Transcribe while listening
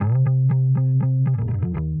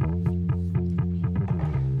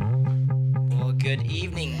Good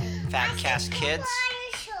evening, Fatcast kids.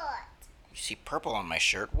 Short. You see purple on my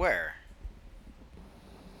shirt. Where?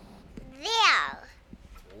 There.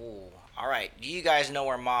 Ooh. All right. Do you guys know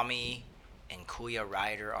where Mommy and Kuya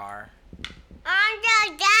Ryder are? On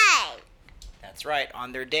the day. That's right,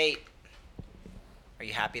 on their date. Are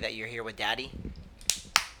you happy that you're here with Daddy?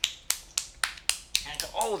 And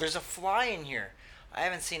oh, there's a fly in here. I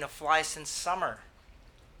haven't seen a fly since summer.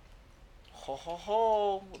 Ho ho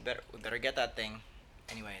ho! We better get that thing.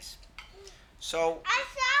 Anyways, so I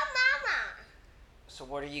saw Mama. so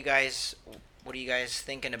what are you guys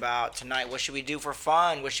thinking about tonight? What should we do for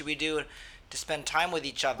fun? What should we do to spend time with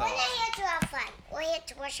each other? We're not here to have fun. We're here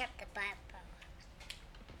to worship the Bible.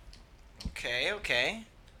 Okay.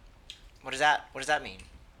 What does that mean?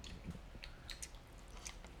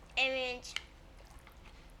 It means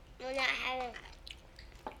we're not here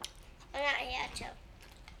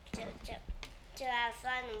to have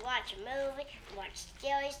fun and watch a movie, watch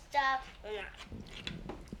scary stuff.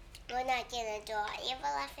 We're not gonna do our evil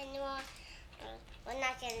life anymore. We're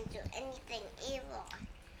not gonna do anything evil.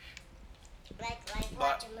 Like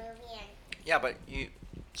watch a movie and Yeah, but you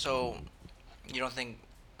don't think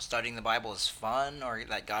studying the Bible is fun, or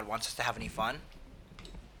like God wants us to have any fun?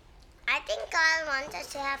 I think God wants us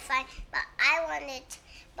to have fun, but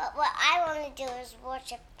what I want to do is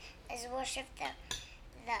worship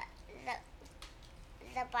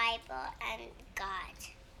the Bible and God.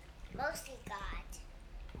 Mostly God.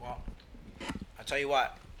 Well, I'll tell you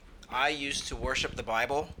what. I used to worship the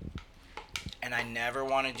Bible, and I never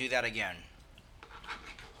want to do that again.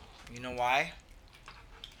 You know why?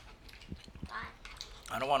 God.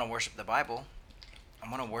 I don't want to worship the Bible. I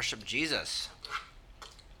want to worship Jesus.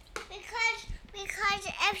 Because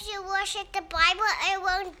if you worship the Bible, it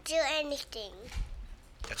won't do anything.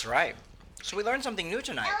 That's right. So we learned something new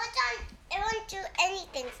tonight. It won't do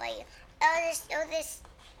anything for you. It'll just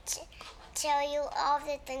tell you all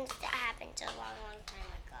the things that happened a long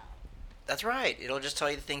time ago. That's right. It'll just tell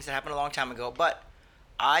you the things that happened a long time ago. But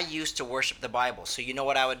I used to worship the Bible. So you know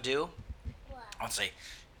what I would do? What? I would say,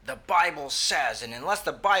 the Bible says, and unless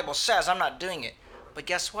the Bible says, I'm not doing it. But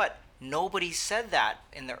guess what? Nobody said that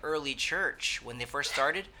in the early church. When they first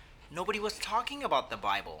started, nobody was talking about the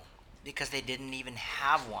Bible because they didn't even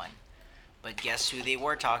have one. But guess who they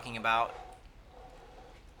were talking about?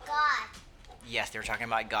 God. Yes, they were talking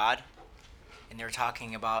about God. And they were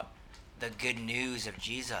talking about the good news of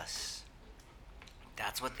Jesus.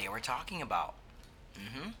 That's what they were talking about.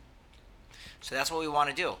 So that's what we want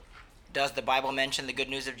to do. Does the Bible mention the good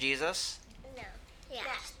news of Jesus? No.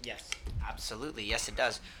 Yes. Yes. Absolutely. Yes, it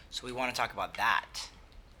does. So we want to talk about that.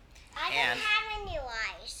 I And- don't have any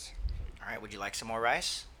rice. All right, would you like some more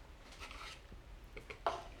rice?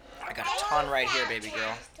 I got a ton right here, baby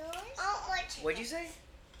girl. What'd you say?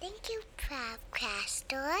 Thank you,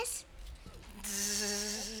 podcasters.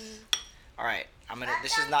 All right,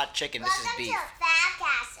 this is not chicken, this is beef.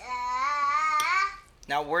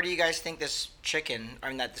 Now, where do you guys think this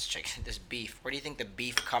this beef, where do you think the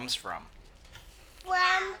beef comes from?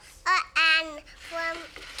 From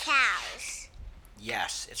cows.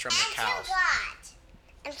 Yes, it's from the cows.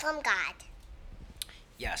 And from God.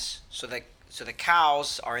 Yes, so the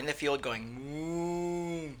cows are in the field going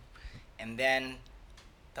moo, and then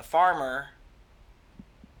the farmer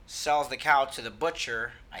sells the cow to the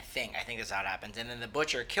butcher. I think that's how it happens. And then the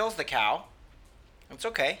butcher kills the cow. It's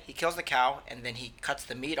okay. He kills the cow, and then he cuts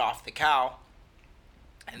the meat off the cow,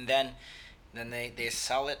 and then they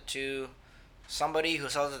sell it to somebody who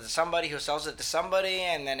sells it to somebody who sells it to somebody,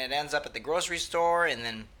 and then it ends up at the grocery store, and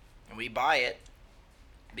then we buy it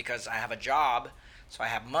because I have a job, so I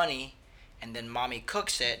have money, and then Mommy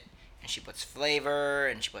cooks it, and she puts flavor,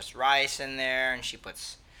 and she puts rice in there, and she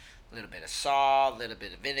puts a little bit of salt, a little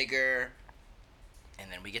bit of vinegar, and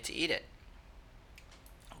then we get to eat it.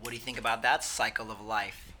 What do you think about that cycle of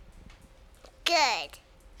life? Good.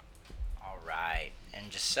 All right.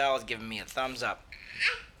 And Giselle's giving me a thumbs up.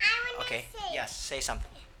 I want Okay. Yes, say something.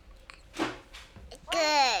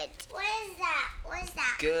 Good. What is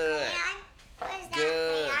that? Good. Crayon? What is that?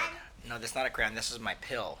 Good. Crayon? No, that's not a crayon. This is my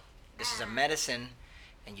pill. This is a medicine,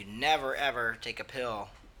 and you never, ever take a pill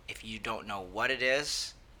if you don't know what it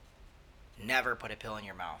is. Never put a pill in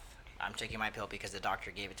your mouth. I'm taking my pill because the doctor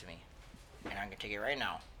gave it to me, and I'm going to take it right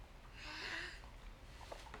now.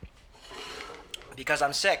 Because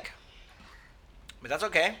I'm sick. But that's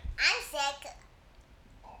okay. I'm sick.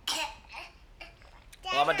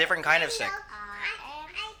 Well, I'm a different kind of sick.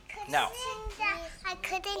 No. I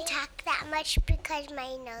couldn't talk that much because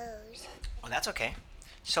my nose. Well, that's okay.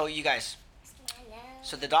 So you guys,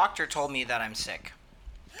 so the doctor told me that I'm sick.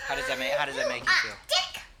 How does that make you feel?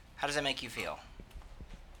 Dick. How does that make you feel?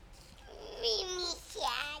 me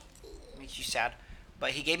sad. Makes you sad.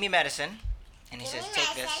 But he gave me medicine, and he Give says me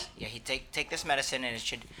take this. medicine. Yeah, he take this medicine, and it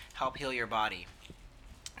should help heal your body.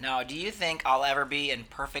 Now, do you think I'll ever be in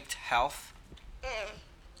perfect health?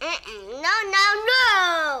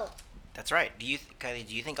 No. That's right. Kylie,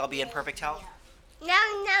 do you think I'll be in perfect health? No.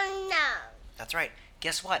 That's right.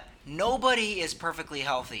 Guess what? Nobody is perfectly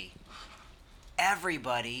healthy.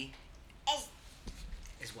 Everybody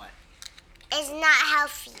is what? It's not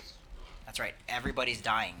healthy. That's right. Everybody's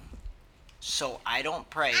dying. So I don't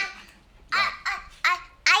pray.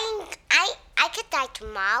 I could die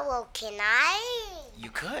tomorrow, can I? You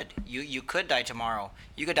could. You could die tomorrow.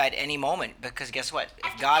 You could die at any moment because guess what?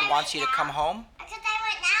 If God wants you to come home, I could die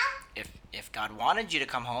right now? if God wanted you to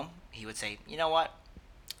come home, he would say, "You know what?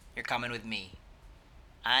 You're coming with me.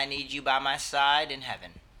 I need you by my side in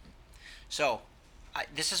heaven." So,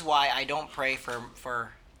 this is why I don't pray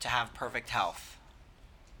for to have perfect health.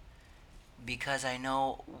 Because I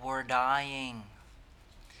know we're dying.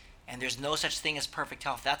 And there's no such thing as perfect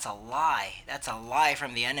health. That's a lie. That's a lie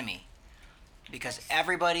from the enemy. Because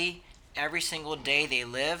everybody, every single day they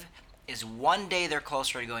live is one day they're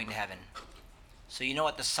closer to going to heaven. So you know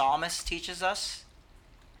what the psalmist teaches us?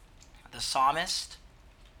 The psalmist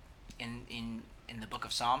in the book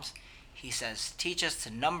of Psalms, he says, "Teach us to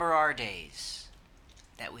number our days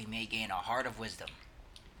that we may gain a heart of wisdom."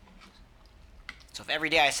 So if every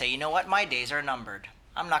day I say, "You know what? My days are numbered.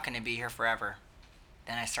 I'm not going to be here forever."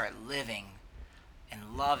 Then I start living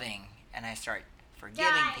and loving, and I start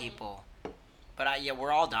forgiving people. But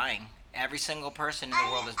we're all dying. Every single person in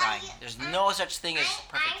the world is dying. There's no such thing as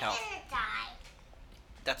perfect health. I'm gonna die.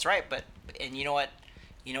 That's right. And you know what?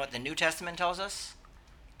 You know what the New Testament tells us?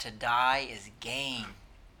 To die is gain,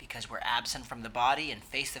 because we're absent from the body and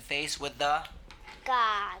face to face with the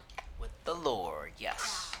Lord.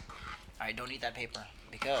 Yes. All right. Don't eat that paper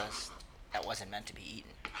because that wasn't meant to be eaten.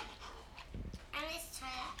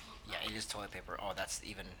 Yeah, it is toilet paper. Oh, that's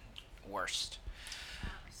even worse.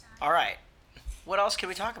 All right. What else can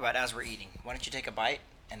we talk about as we're eating? Why don't you take a bite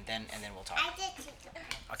and then we'll talk. I did take a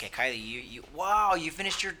bite. Okay, Kylie, you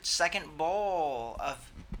finished your second bowl of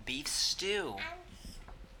beef stew.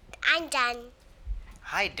 I'm done.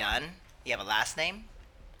 Hi, Dunn. You have a last name?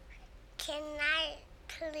 Can I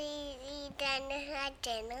please eat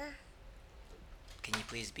dinner? Can you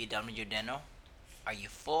please be done with your dinner? Are you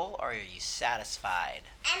full or are you satisfied?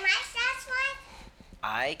 Am I satisfied?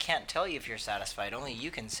 I can't tell you if you're satisfied. Only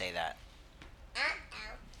you can say that. You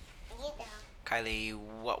know. Kylie,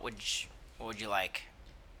 what would you like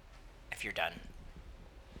if you're done?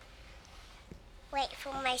 Wait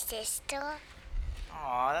for my sister.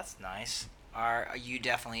 Aw, that's nice. You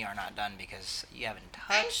definitely are not done because you haven't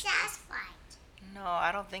I'm touched. satisfied. No,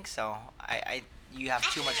 I don't think so. You have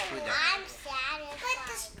too much food there. I'm satisfied. But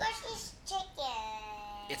the squishy's chicken.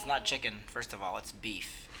 It's not chicken, first of all. It's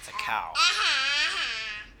beef. It's a cow.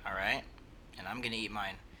 All right? And I'm going to eat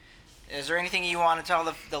mine. Is there anything you want to tell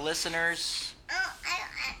the listeners?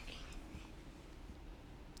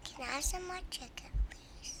 Can I have some more chicken,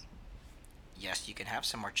 please? Yes, you can have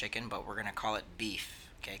some more chicken, but we're going to call it beef,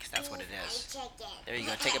 okay? Because that's what it is. Chicken. There you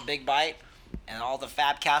go. Take a big bite. And all the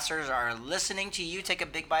Fabcasters are listening to you take a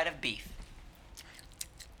big bite of beef.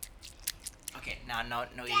 Okay, now no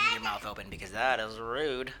eating your mouth open because that is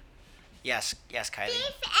rude. Yes, Kylie.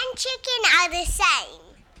 Beef and chicken are the same.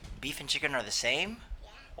 Beef and chicken are the same? Yeah.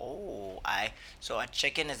 Oh, so a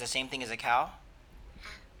chicken is the same thing as a cow?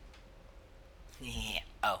 Yeah.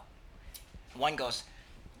 Oh. One goes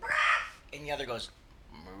and the other goes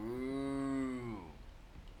moo.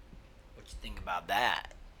 What you think about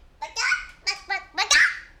that?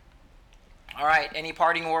 All right, any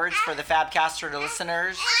parting words for the Fabcaster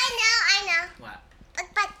listeners? I know. What?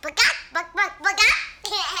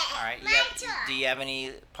 All right, do you have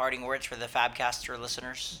any parting words for the Fabcaster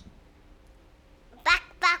listeners?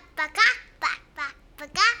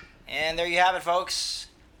 And there you have it, folks.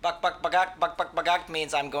 Buck, buck, bagak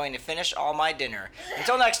means I'm going to finish all my dinner.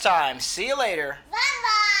 Until next time, see you later. Bye.